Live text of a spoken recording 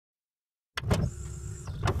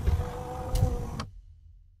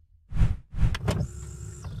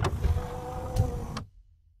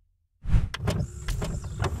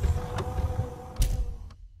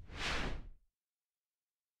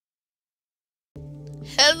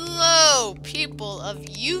Hello, people of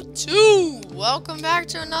YouTube! Welcome back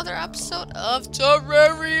to another episode of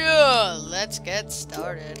Terraria! Let's get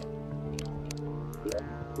started.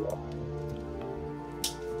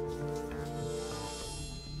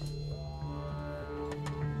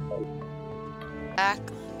 Back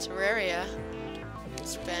on Terraria.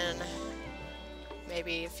 It's been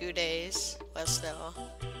maybe a few days, but still.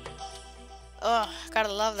 Oh,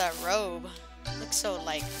 gotta love that robe. Looks so,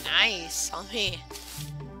 like, nice on me.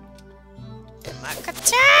 And my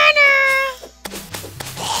katana!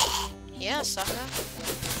 Yeah, sucker.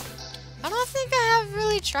 I don't think I have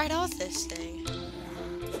really tried out this thing.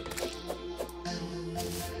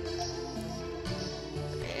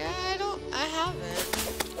 Yeah, I haven't.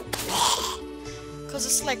 Cause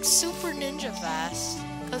it's like super ninja fast.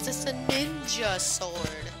 Cause it's a ninja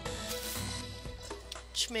sword.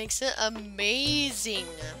 Which makes it amazing.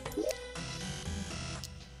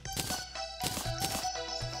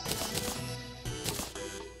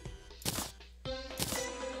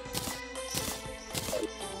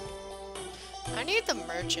 I need the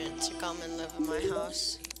merchant to come and live in my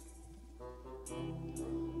house.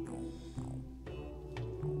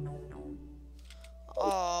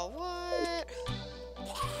 Oh, what?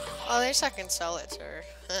 Oh, at least I can sell it to her.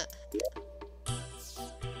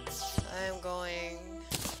 I'm going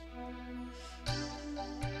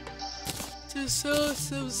to sell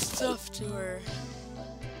some stuff to her.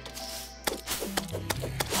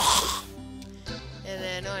 And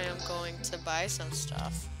then I am going to buy some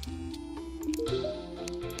stuff.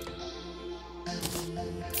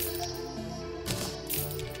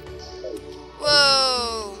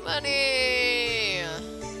 Whoa, money!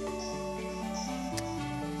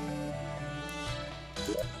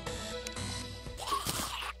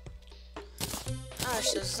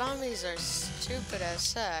 Gosh, the zombies are stupid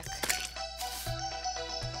as heck.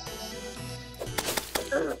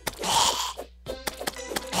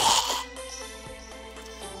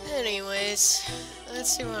 Anyways,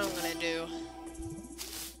 let's see what I'm gonna do.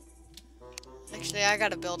 Actually, I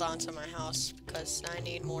gotta build onto my house because I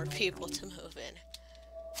need more people to move in.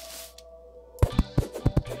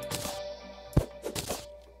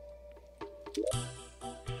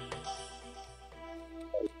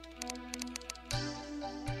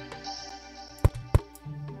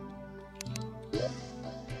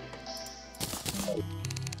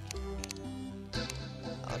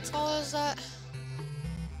 How tall is that?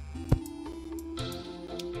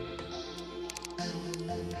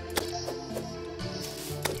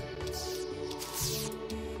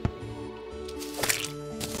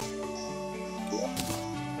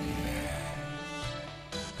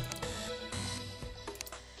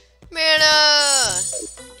 Mana!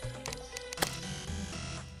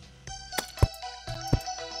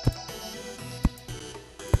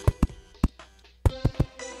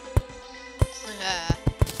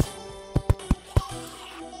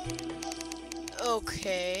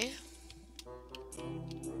 Okay.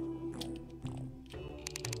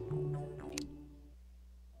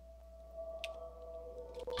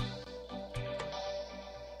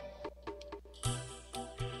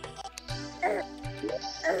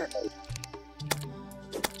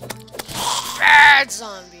 Bad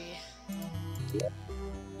zombie. And...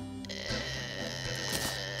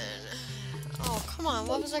 oh, come on.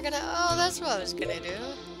 What was I gonna... oh, that's what I was gonna do.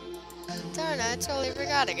 Darn, I totally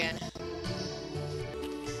forgot again.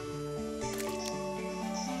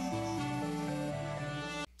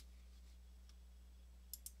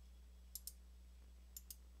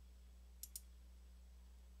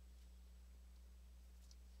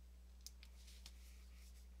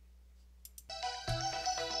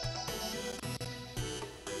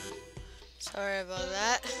 Sorry about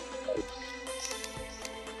that.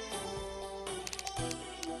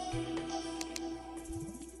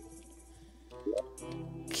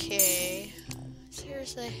 Okay.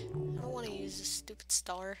 Seriously, I don't want to use this stupid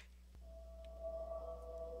star.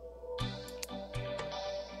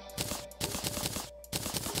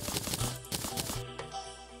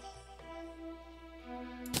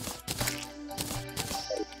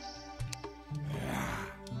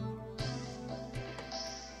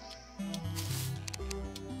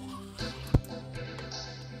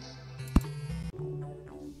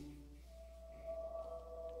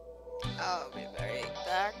 I'll be right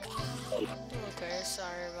back. Okay,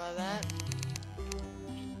 sorry about that.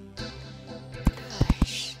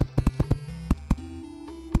 Gosh.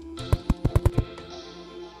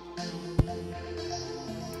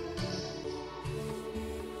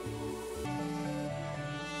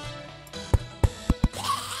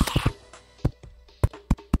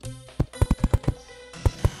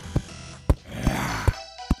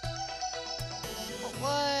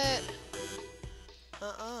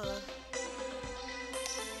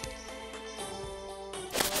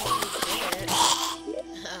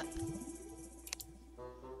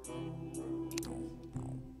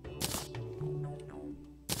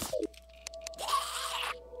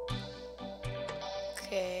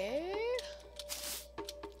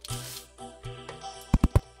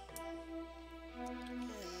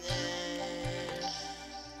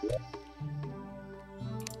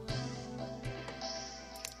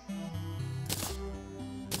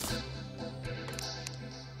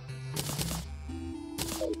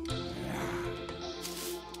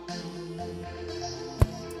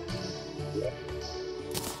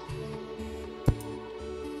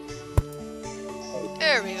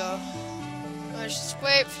 There we go. Let's just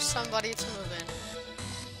wait for somebody to move in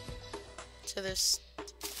to this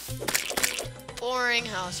boring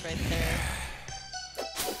house right there.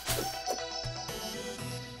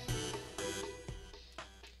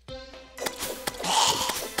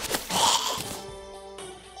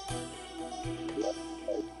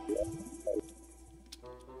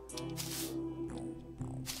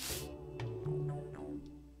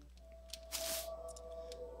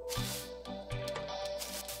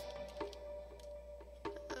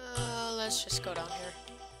 Let's just go down here.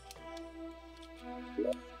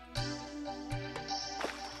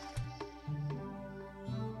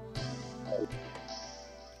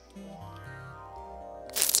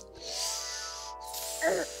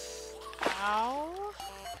 Ow.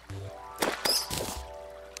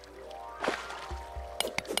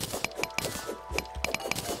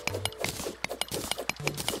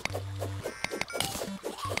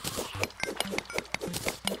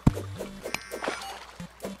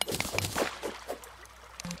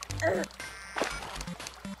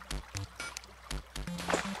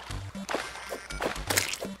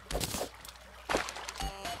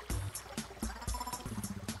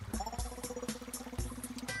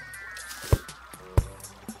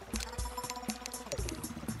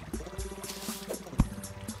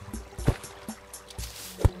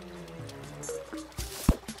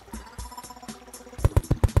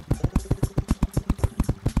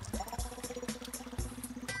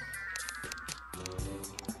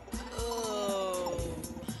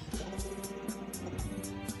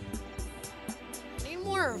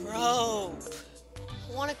 Rope.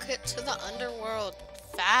 I want to get to the underworld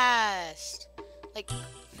fast. Like,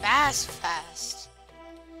 fast.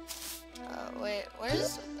 Wait, where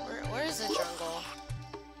is the jungle?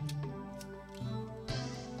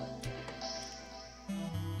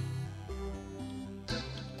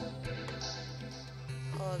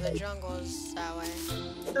 Oh, the jungle is that way.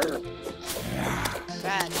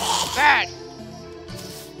 Bad.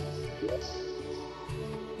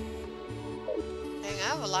 Dang, I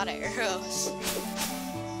have a lot of arrows.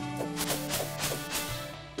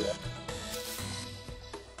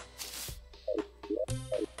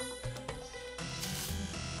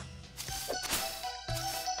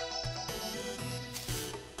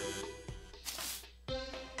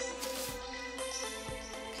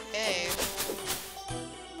 Okay.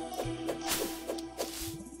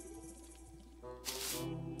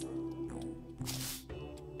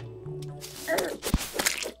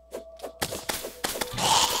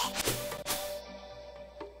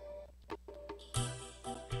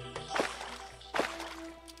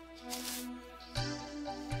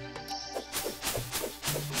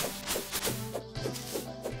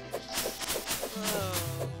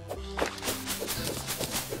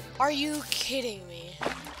 Are you kidding me?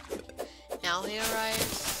 Now he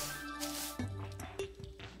arrives.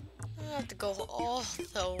 I have to go all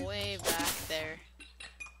the way back there.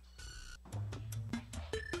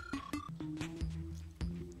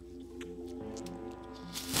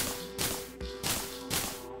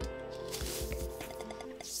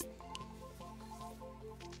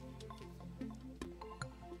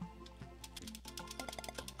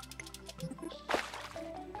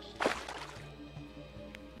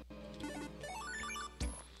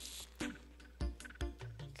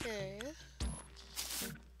 Okay.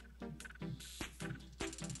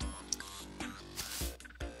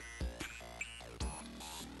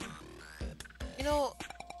 You know,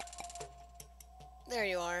 there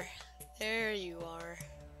you are. There you are.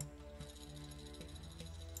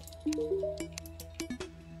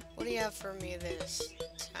 What do you have for me this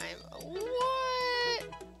time? What?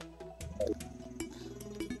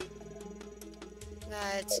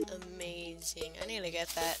 That's amazing. I need to get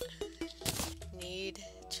that. Need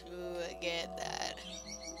to get that.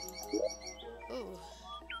 Ooh.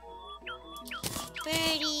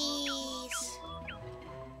 Birdies!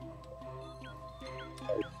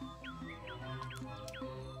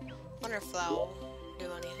 Wonder if that will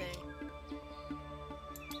do anything.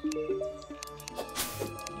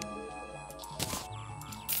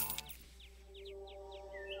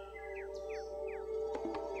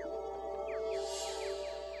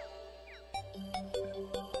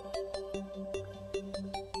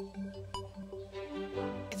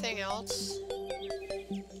 Anything else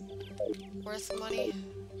worth money?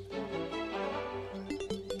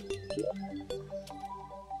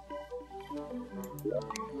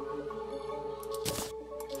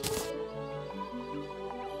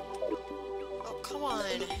 Oh, come on.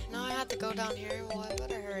 Now I have to go down here. Well, I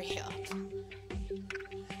better hurry up.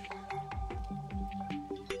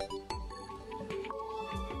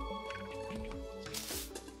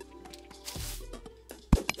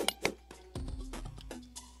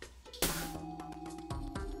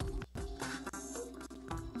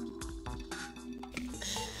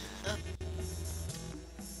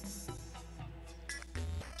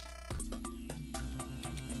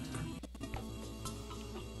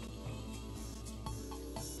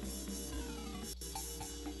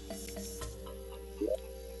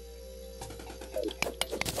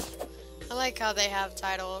 like how they have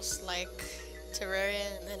titles like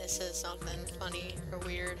Terraria and then it says something funny or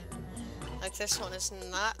weird. Like this one is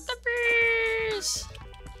not the bees.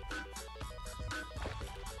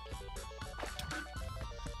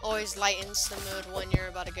 Always lightens the mood when you're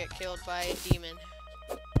about to get killed by a demon.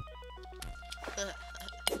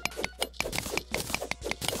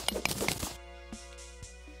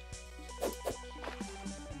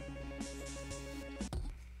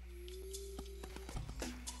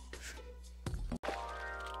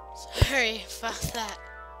 Sorry about that.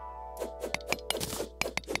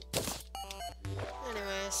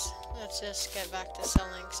 Anyways, let's just get back to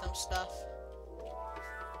selling some stuff.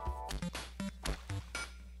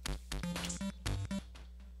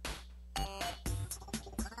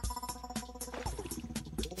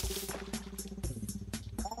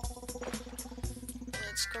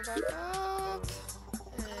 Let's go back up.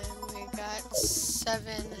 And we got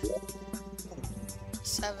seven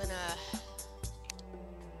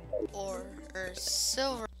ore, or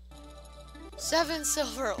silver. 7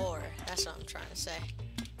 silver ore. That's what I'm trying to say.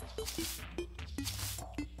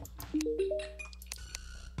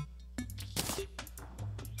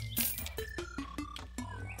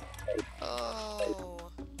 Oh.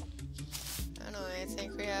 I know, I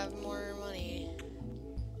think we have more money.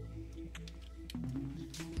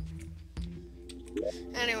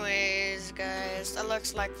 Anyways, guys, that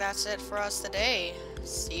looks like that's it for us today.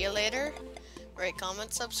 See you later. Rate,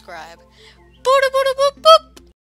 comment, subscribe. Boop, boop, boop, boop.